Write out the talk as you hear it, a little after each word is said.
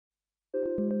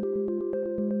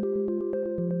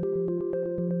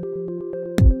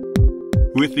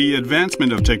With the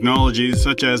advancement of technologies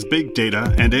such as big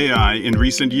data and AI in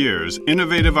recent years,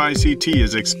 innovative ICT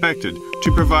is expected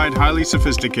to provide highly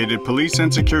sophisticated police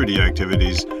and security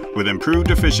activities with improved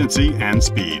efficiency and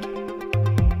speed.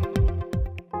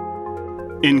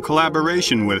 In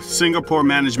collaboration with Singapore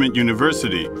Management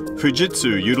University,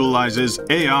 Fujitsu utilizes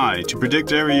AI to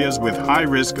predict areas with high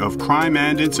risk of crime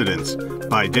and incidents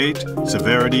by date,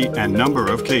 severity, and number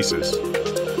of cases.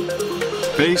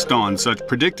 Based on such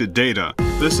predicted data,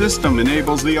 the system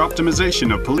enables the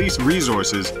optimization of police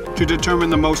resources to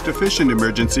determine the most efficient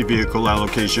emergency vehicle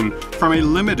allocation from a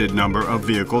limited number of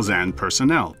vehicles and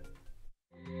personnel.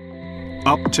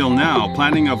 Up till now,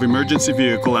 planning of emergency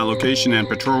vehicle allocation and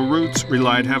patrol routes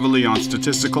relied heavily on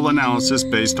statistical analysis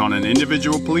based on an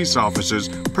individual police officer's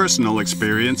personal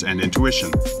experience and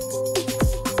intuition.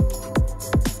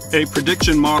 A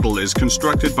prediction model is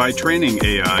constructed by training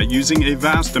AI using a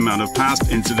vast amount of past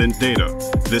incident data.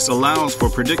 This allows for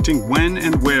predicting when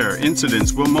and where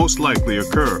incidents will most likely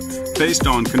occur, based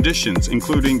on conditions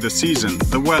including the season,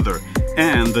 the weather,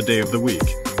 and the day of the week.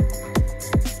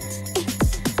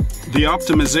 The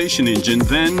optimization engine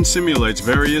then simulates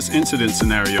various incident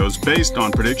scenarios based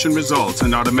on prediction results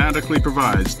and automatically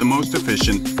provides the most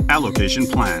efficient allocation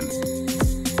plan.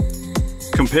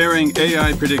 Comparing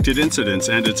AI-predicted incidents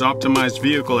and its optimized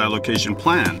vehicle allocation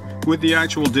plan with the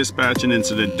actual dispatch and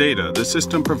incident data, the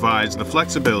system provides the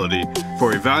flexibility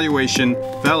for evaluation,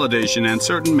 validation, and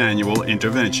certain manual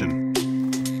intervention.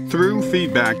 Through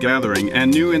feedback gathering and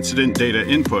new incident data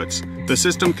inputs, the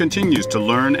system continues to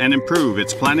learn and improve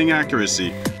its planning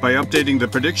accuracy by updating the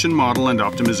prediction model and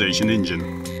optimization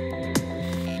engine.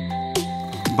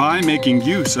 By making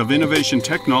use of innovation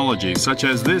technology such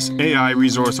as this AI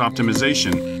resource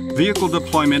optimization, vehicle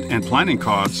deployment and planning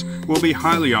costs will be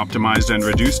highly optimized and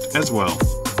reduced as well.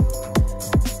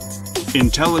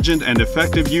 Intelligent and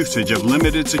effective usage of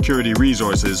limited security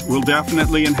resources will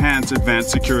definitely enhance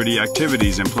advanced security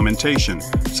activities implementation,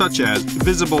 such as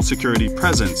visible security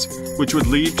presence, which would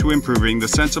lead to improving the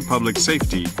sense of public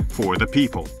safety for the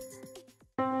people.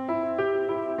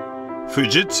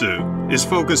 Fujitsu is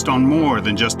focused on more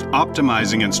than just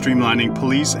optimizing and streamlining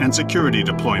police and security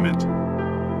deployment.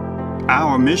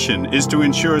 Our mission is to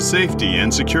ensure safety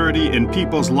and security in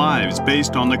people's lives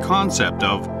based on the concept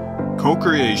of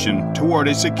co-creation toward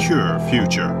a secure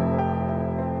future.